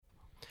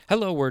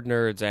Hello, word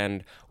nerds,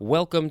 and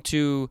welcome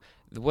to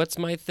what's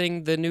my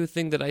thing? The new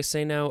thing that I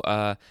say now.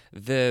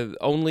 The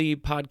only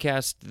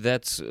podcast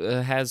that's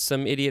has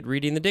some idiot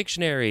reading the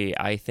dictionary.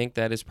 I think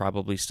that is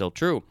probably still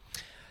true.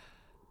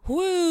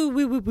 Woo,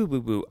 woo, woo, woo, woo,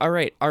 woo. All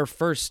right, our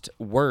first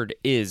word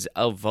is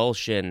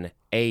avulsion.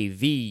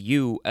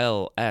 Avulsion.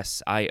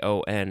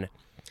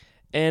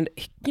 And,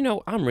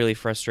 I'm really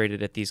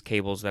frustrated at these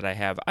cables that I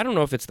have. I don't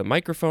know if it's the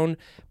microphone,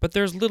 but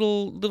there's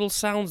little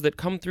sounds that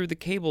come through the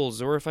cables,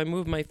 or if I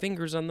move my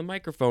fingers on the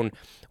microphone,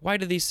 why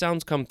do these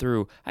sounds come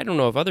through? I don't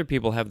know if other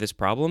people have this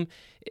problem.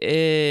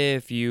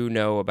 If you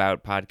know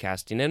about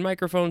podcasting and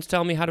microphones,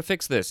 tell me how to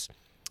fix this.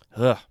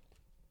 Ugh.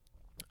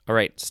 All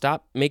right,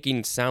 stop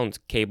making sounds,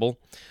 cable.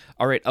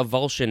 All right,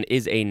 avulsion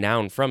is a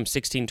noun from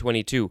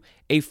 1622.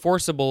 A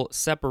forcible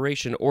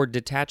separation or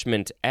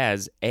detachment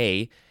as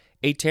a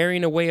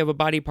tearing away of a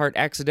body part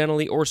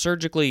accidentally or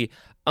surgically.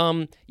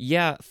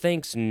 Yeah,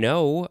 thanks,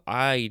 no,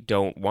 I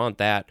don't want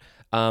that.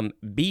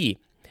 B,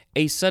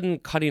 a sudden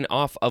cutting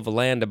off of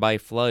land by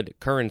flood,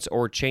 currents,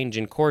 or change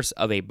in course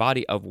of a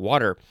body of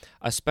water,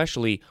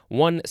 especially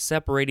one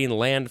separating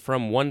land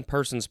from one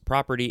person's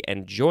property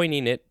and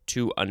joining it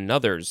to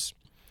another's.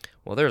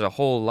 Well, there's a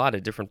whole lot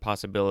of different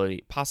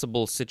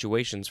possible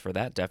situations for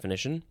that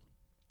definition.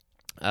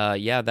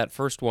 Yeah, that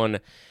first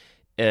one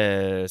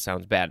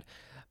sounds bad.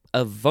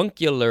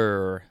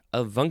 Avuncular.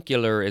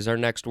 Avuncular is our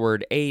next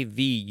word.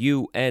 Avuncular.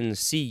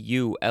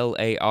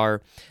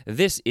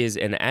 This is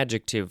an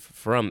adjective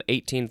from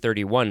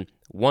 1831.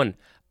 One,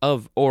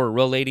 of or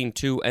relating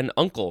to an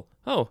uncle.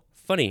 Oh,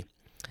 funny.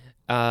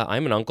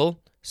 I'm an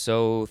uncle,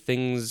 so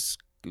things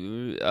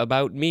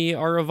about me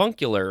are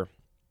avuncular.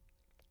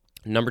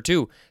 Number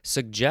two,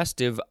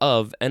 suggestive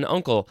of an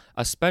uncle,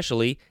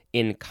 especially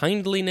in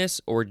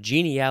kindliness or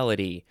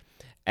geniality,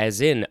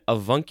 as in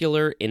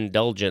avuncular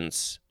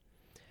indulgence.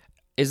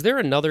 Is there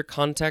another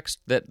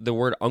context that the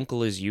word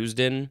uncle is used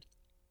in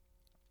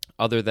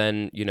other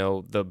than,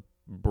 the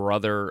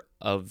brother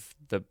of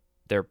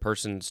their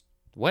person's,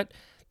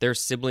 their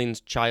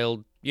sibling's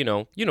child, you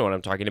know what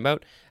I'm talking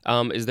about?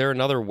 Is there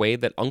another way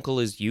that uncle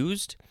is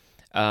used?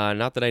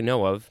 Not that I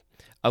know of.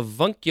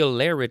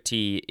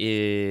 Avuncularity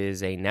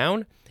is a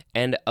noun,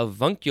 and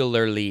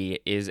avuncularly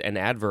is an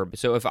adverb.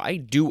 So if I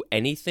do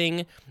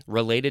anything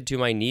related to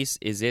my niece,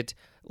 is it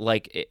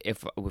like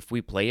if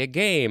we play a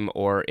game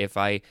or if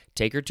I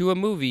take her to a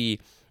movie,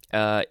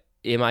 am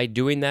I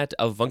doing that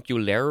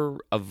avuncularly?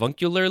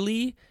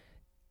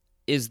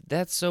 Is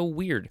that so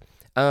weird?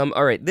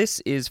 All right, this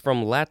is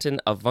from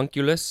Latin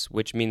avunculus,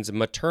 which means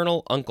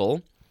maternal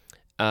uncle,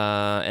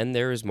 and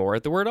there is more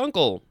at the word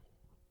uncle.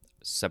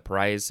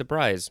 Surprise,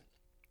 surprise.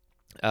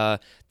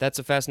 That's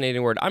a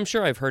fascinating word. I'm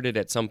sure I've heard it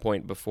at some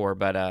point before,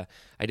 but I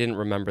didn't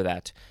remember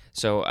that.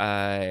 So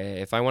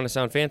if I want to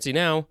sound fancy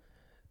now,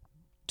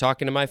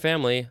 talking to my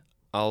family,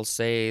 I'll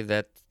say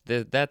that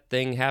that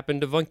thing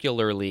happened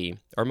avuncularly,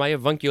 or my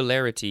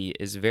avuncularity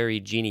is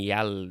very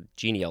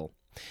genial.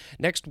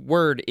 Next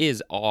word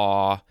is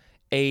aw.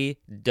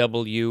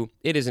 A-W.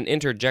 It is an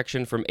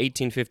interjection from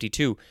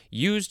 1852,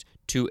 used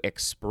to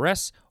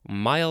express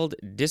mild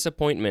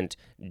disappointment,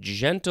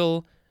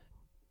 gentle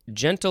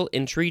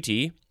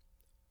entreaty,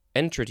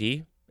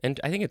 and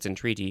I think it's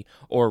entreaty,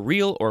 or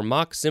real or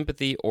mock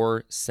sympathy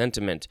or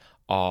sentiment.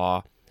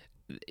 Aw.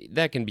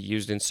 That can be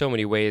used in so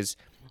many ways.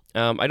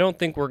 I don't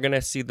think we're going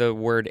to see the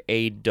word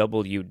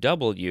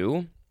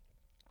AWW,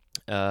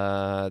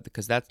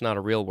 because that's not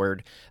a real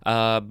word.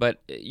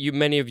 But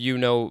many of you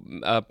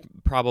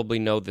probably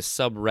know the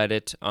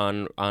subreddit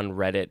on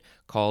Reddit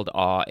called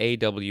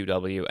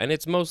AWW, and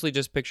it's mostly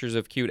just pictures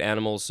of cute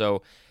animals.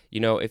 So,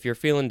 if you're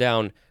feeling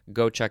down,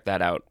 go check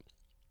that out.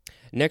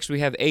 Next, we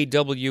have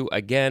AW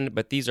again,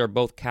 but these are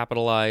both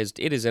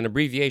capitalized. It is an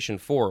abbreviation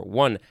for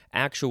 1.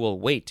 Actual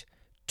weight,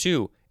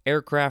 2.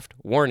 Aircraft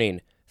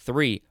warning,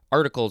 3.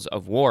 Articles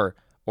of war,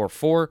 or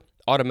 4.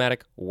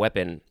 Automatic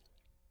weapon.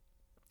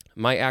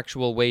 My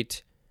actual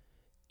weight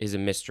is a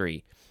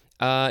mystery.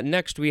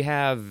 Next, we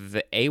have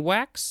the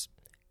AWACS,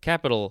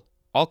 capital,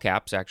 all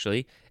caps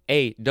actually,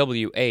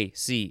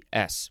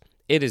 AWACS.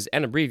 It is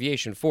an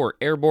abbreviation for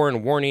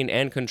Airborne Warning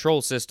and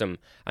Control System.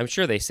 I'm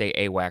sure they say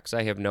AWACS.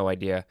 I have no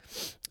idea.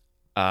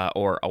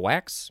 Or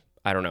AWACS?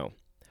 I don't know.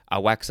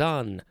 AWACS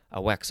on,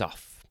 AWACS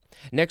off.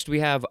 Next, we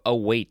have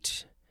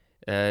await.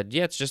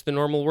 It's just the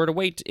normal word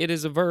await. It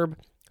is a verb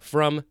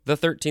from the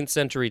 13th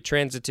century.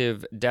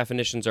 Transitive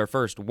definitions are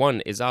first. 1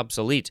 is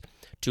obsolete.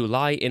 To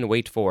lie in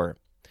wait for.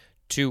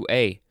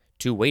 2a,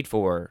 to wait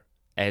for,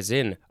 as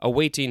in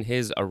awaiting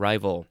his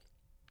arrival.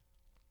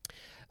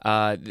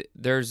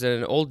 There's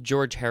an old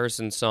George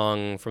Harrison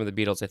song from the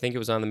Beatles. I think it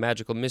was on the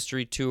Magical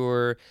Mystery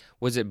Tour.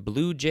 Was it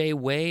Blue Jay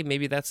Way?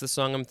 Maybe that's the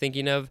song I'm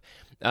thinking of.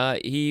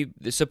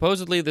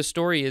 Supposedly the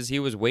story is he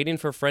was waiting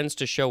for friends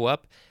to show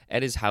up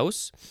at his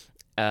house.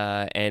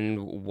 And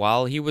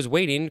while he was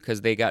waiting,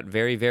 because they got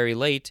very, very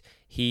late,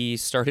 he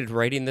started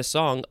writing the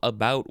song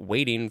about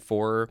waiting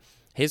for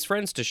his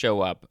friends to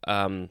show up.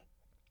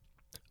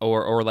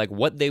 Or like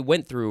what they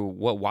went through.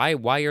 Why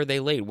are they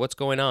late? What's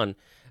going on?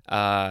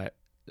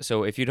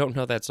 So if you don't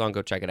know that song,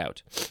 go check it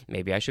out.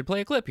 Maybe I should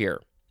play a clip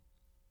here.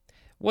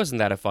 Wasn't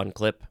that a fun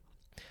clip?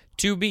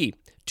 To be,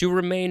 to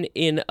remain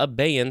in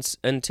abeyance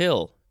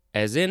until,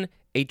 as in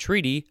a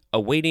treaty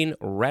awaiting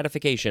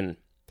ratification.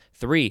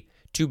 3,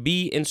 to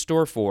be in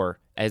store for,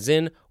 as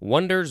in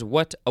wonders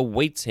what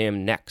awaits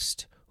him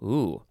next.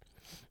 Ooh.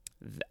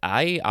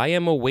 I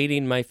am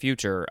awaiting my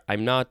future.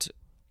 I'm not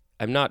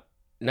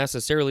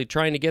necessarily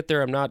trying to get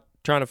there. I'm not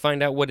trying to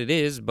find out what it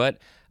is, but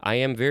I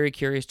am very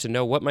curious to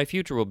know what my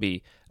future will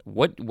be. I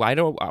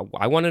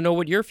want to know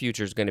what your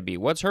future is going to be.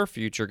 What's her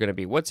future going to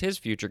be? What's his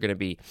future going to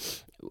be?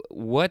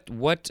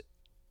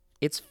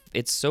 It's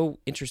so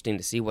interesting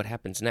to see what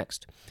happens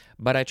next.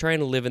 But I try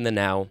and live in the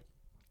now,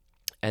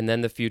 and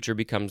then the future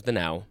becomes the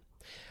now.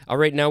 All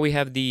right, now we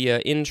have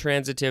the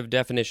intransitive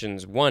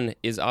definitions. 1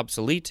 is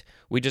obsolete.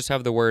 We just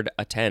have the word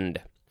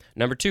attend.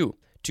 Number 2,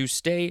 to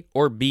stay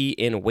or be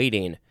in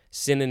waiting.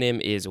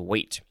 Synonym is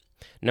wait.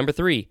 Number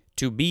 3,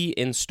 to be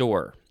in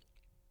store.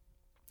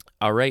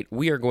 All right,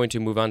 we are going to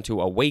move on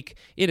to awake.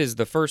 It is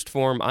the first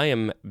form. I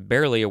am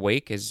barely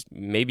awake, as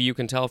maybe you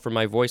can tell from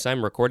my voice.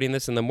 I'm recording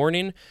this in the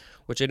morning,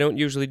 which I don't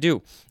usually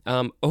do.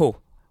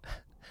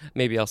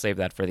 Maybe I'll save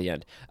that for the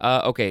end.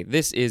 Okay,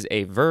 this is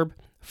a verb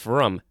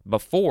from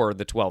before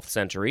the 12th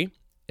century.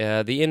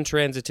 The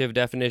intransitive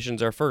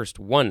definitions are first.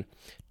 1,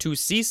 to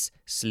cease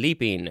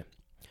sleeping.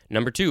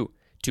 Number 2,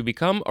 to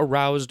become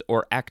aroused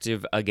or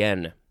active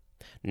again.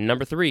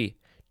 Number 3,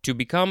 to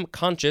become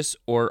conscious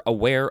or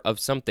aware of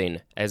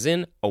something, as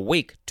in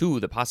awake to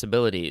the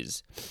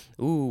possibilities.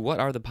 Ooh, what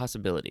are the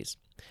possibilities?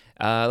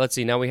 Let's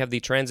see, now we have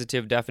the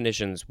transitive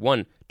definitions.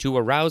 1, to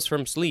arouse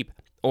from sleep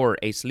or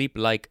a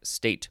sleep-like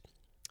state,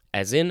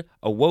 as in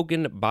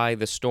awoken by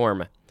the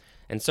storm.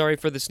 And sorry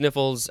for the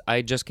sniffles,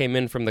 I just came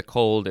in from the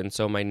cold, and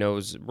so my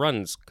nose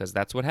runs, because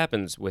that's what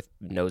happens with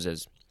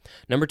noses.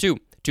 Number 2,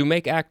 to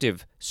make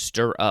active,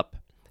 stir up,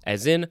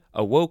 as in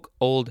awoke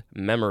old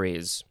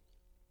memories.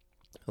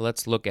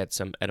 Let's look at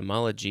some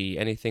etymology.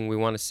 Anything we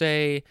want to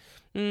say?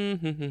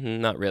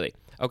 Not really.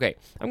 Okay,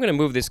 I'm going to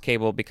move this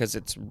cable because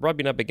it's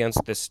rubbing up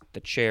against the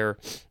chair,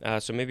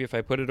 so maybe if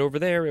I put it over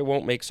there, it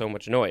won't make so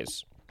much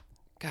noise.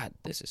 God,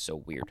 this is so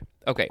weird.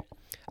 Okay,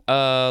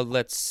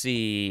 let's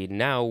see.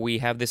 Now we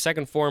have the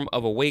second form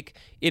of awake.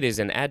 It is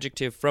an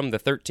adjective from the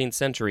 13th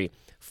century.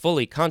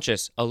 Fully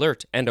conscious,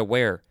 alert, and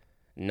aware.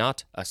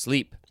 Not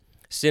asleep.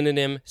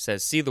 Synonym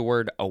says see the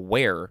word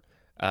aware,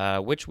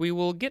 which we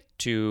will get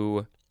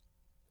to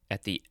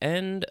at the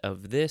end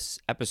of this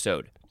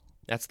episode.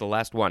 That's the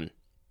last one.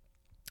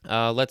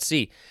 Let's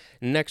see.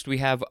 Next we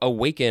have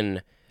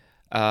awaken.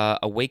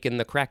 Awaken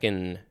the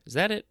Kraken. Is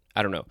that it?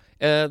 I don't know.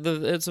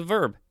 It's a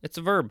verb. It's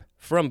a verb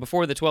from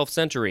before the 12th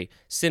century.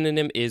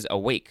 Synonym is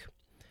awake.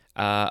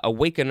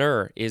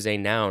 Awakener is a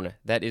noun.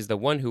 That is the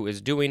one who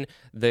is doing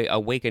the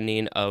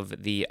awakening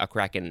of the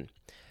Kraken.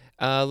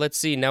 Let's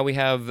see. Now we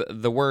have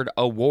the word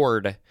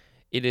award.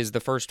 It is the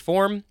first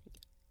form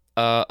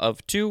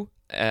of 2.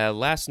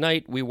 Last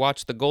night we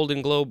watched the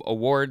Golden Globe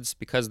Awards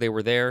because they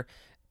were there,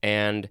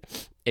 and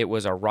it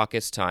was a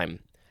raucous time.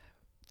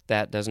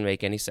 That doesn't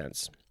make any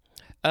sense.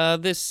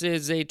 This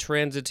is a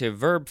transitive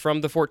verb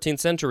from the 14th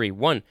century.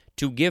 1,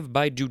 to give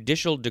by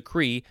judicial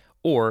decree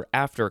or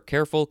after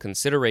careful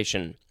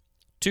consideration.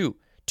 2,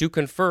 to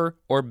confer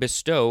or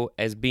bestow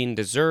as being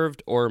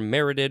deserved or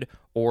merited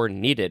or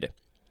needed.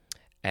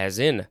 As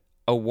in,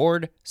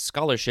 award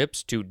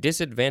scholarships to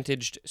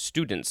disadvantaged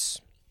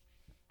students.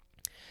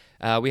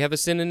 We have a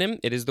synonym.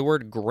 It is the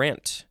word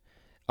grant.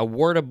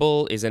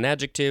 Awardable is an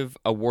adjective,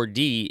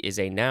 awardee is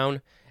a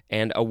noun,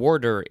 and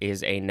awarder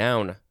is a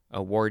noun.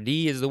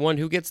 Awardee is the one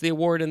who gets the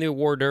award, and the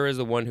awarder is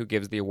the one who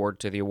gives the award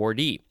to the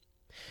awardee.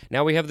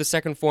 Now we have the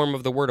second form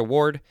of the word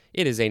award.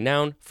 It is a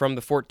noun from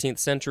the 14th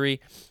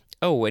century.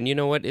 Oh, and you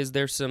know what? Is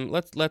there some...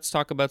 Let's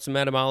talk about some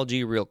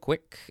etymology real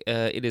quick.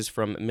 It is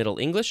from Middle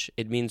English.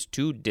 It means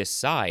to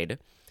decide.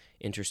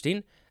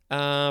 Interesting.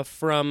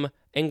 From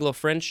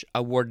Anglo-French,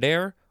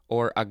 awarder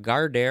or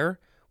agarder,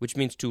 which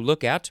means to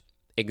look at,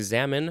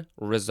 examine,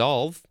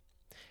 resolve.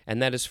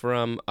 And that is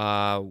from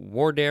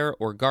warder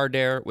or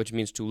garder, which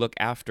means to look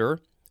after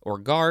or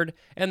guard.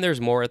 And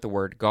there's more at the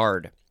word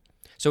guard.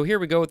 So here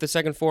we go with the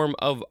second form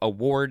of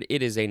award.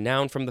 It is a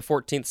noun from the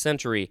 14th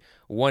century.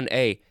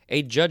 1a,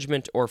 a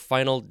judgment or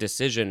final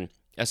decision,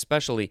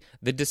 especially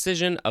the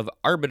decision of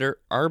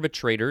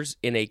arbitrators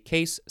in a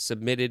case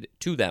submitted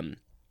to them.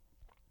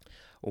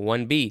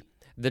 1b,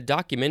 the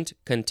document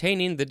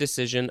containing the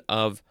decision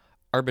of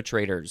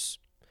arbitrators.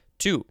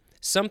 2,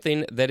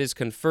 something that is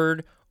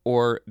conferred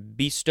or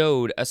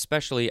bestowed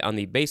especially on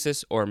the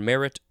basis or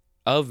merit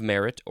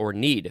or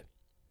need.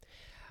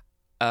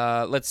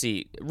 Let's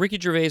see. Ricky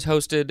Gervais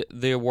hosted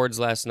the awards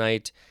last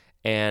night,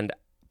 and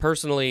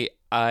personally,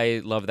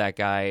 I love that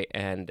guy,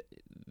 and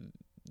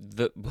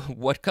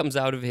what comes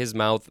out of his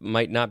mouth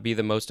might not be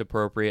the most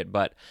appropriate,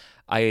 but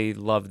I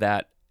love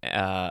that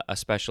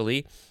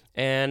especially,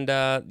 and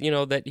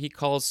that he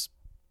calls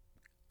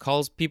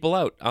people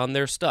out on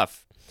their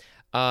stuff.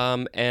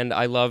 And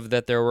I love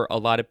that there were a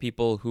lot of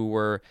people who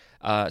were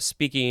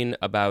speaking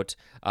about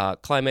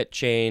climate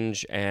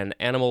change and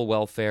animal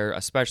welfare,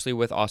 especially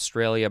with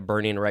Australia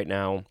burning right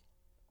now.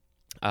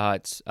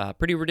 It's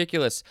pretty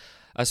ridiculous,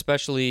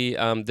 especially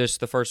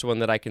the first one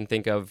that I can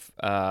think of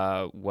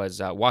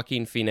was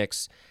Joaquin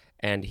Phoenix,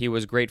 and he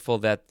was grateful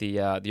that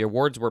the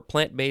awards were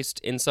plant-based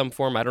in some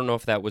form. I don't know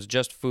if that was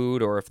just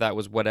food or if that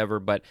was whatever,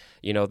 but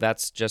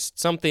that's just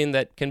something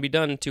that can be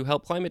done to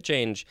help climate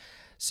change.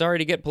 Sorry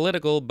to get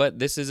political, but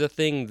this is a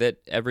thing that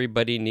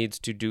everybody needs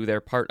to do their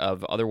part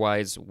of.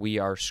 Otherwise, we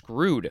are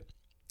screwed.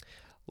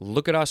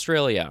 Look at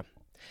Australia.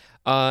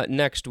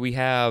 Next, we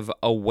have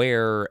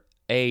aware,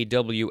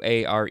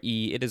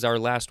 A-W-A-R-E. It is our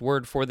last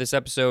word for this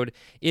episode.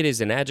 It is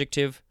an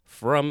adjective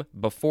from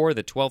before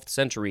the 12th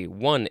century.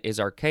 One is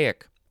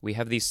archaic. We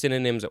have these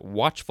synonyms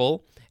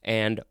watchful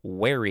and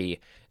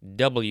wary,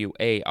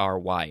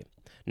 W-A-R-Y.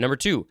 Number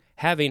 2,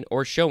 having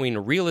or showing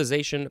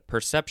realization,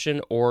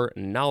 perception, or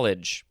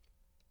knowledge.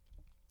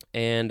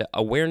 And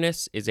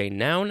awareness is a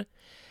noun.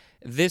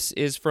 This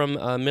is from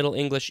Middle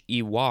English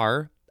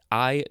iwar,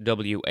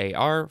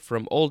 I-W-A-R,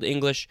 from Old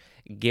English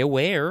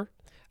gewaer.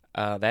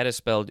 That is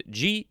spelled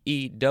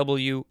G-E-W-A-E-R,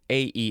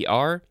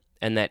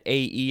 and that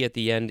A-E at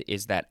the end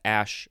is that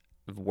ash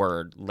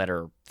word,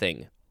 letter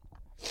thing.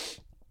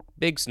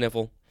 Big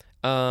sniffle.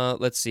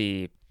 Let's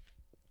see.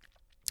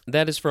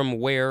 That is from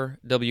where,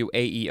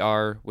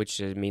 W-A-E-R, which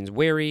means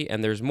wary,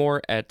 and there's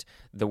more at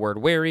the word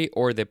wary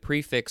or the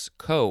prefix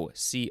co,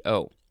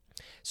 C-O.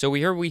 So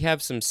here we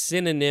have some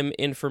synonym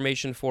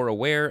information for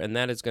aware, and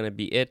that is going to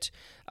be it.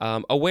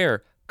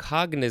 Aware,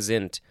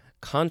 cognizant,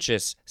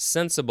 conscious,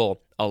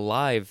 sensible,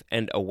 alive,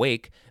 and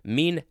awake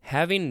mean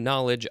having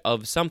knowledge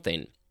of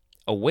something.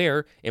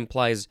 Aware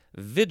implies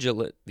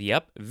vigilance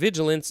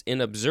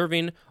in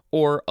observing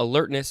or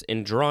alertness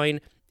in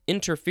drawing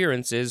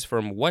interferences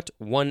from what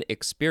one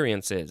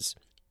experiences,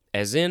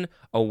 as in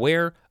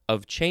aware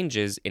of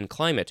changes in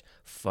climate.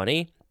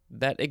 Funny,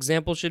 that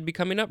example should be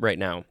coming up right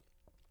now.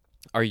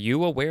 Are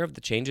you aware of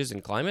the changes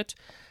in climate?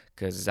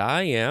 Because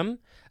I am.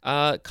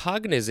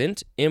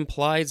 Cognizant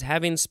implies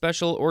having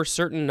special or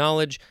certain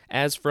knowledge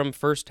as from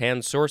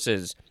first-hand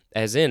sources,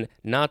 as in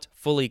not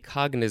fully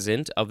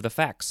cognizant of the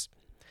facts.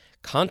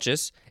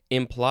 Conscious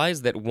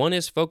implies that one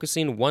is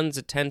focusing one's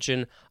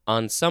attention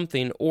on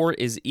something or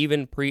is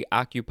even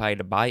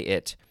preoccupied by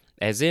it,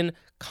 as in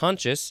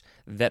conscious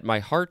that my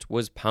heart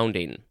was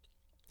pounding.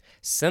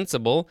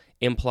 Sensible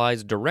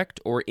implies direct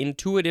or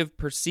intuitive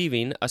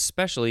perceiving,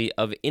 especially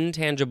of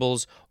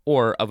intangibles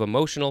or of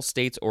emotional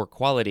states or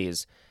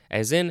qualities,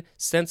 as in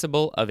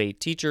sensible of a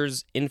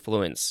teacher's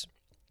influence.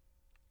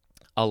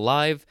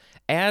 Alive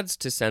adds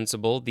to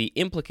sensible the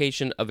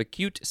implication of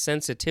acute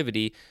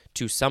sensitivity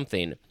to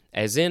something,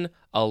 as in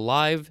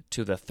alive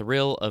to the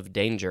thrill of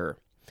danger.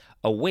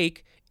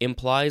 Awake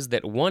implies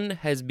that one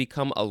has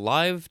become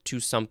alive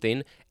to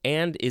something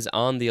and is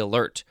on the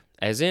alert,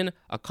 as in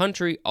a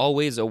country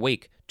always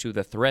awake to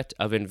the threat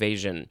of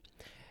invasion.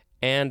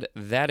 And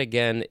that,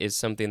 again, is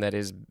something that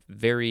is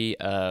very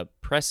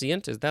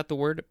prescient. Is that the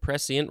word?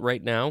 Prescient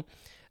right now.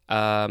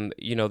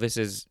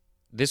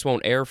 This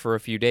won't air for a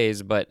few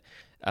days, but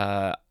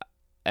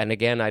and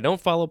again, I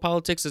don't follow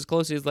politics as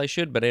closely as I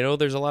should, but I know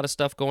there's a lot of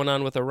stuff going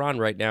on with Iran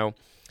right now.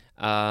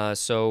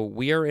 So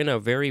we are in a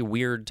very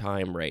weird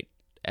time right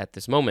at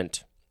this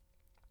moment.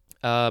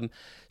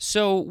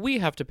 So we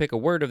have to pick a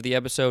word of the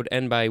episode,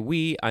 and by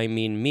we, I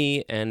mean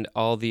me and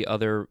all the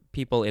other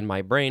people in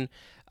my brain.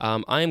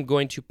 I'm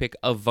going to pick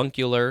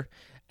avuncular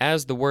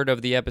as the word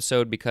of the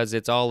episode because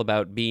it's all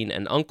about being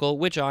an uncle,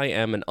 which I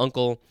am an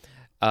uncle.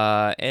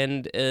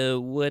 And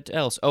what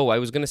else? Oh, I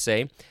was going to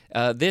say,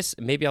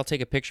 maybe I'll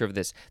take a picture of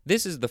this.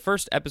 This is the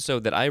first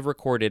episode that I've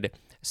recorded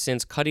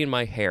since cutting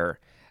my hair.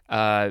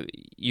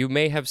 You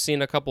may have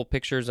seen a couple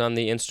pictures on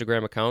the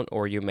Instagram account,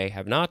 or you may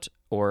have not,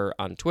 or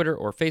on Twitter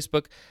or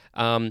Facebook.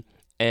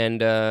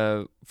 And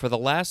for the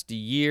last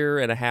year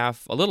and a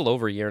half, a little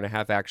over a year and a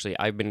half actually,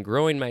 I've been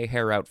growing my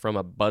hair out from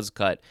a buzz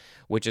cut,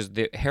 which is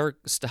the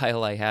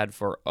hairstyle I had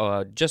for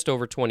just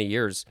over 20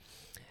 years.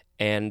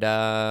 And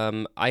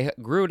I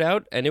grew it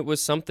out, and it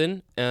was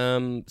something.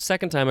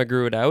 Second time I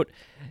grew it out,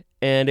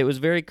 and it was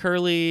very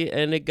curly,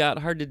 and it got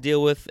hard to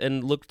deal with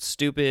and looked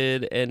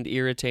stupid and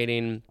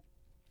irritating.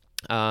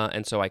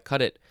 And so I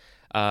cut it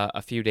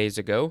a few days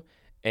ago,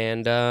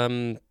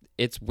 and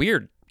it's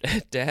weird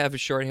to have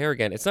short hair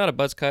again. It's not a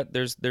buzz cut.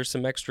 There's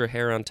some extra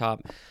hair on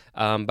top,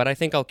 but I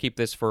think I'll keep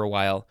this for a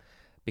while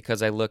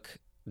because I look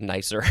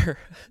nicer.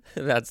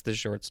 That's the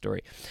short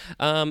story.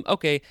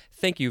 Okay,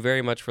 thank you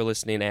very much for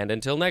listening, and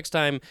until next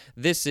time,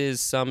 this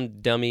is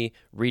some dummy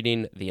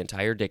reading the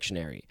entire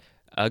dictionary.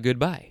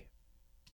 Goodbye.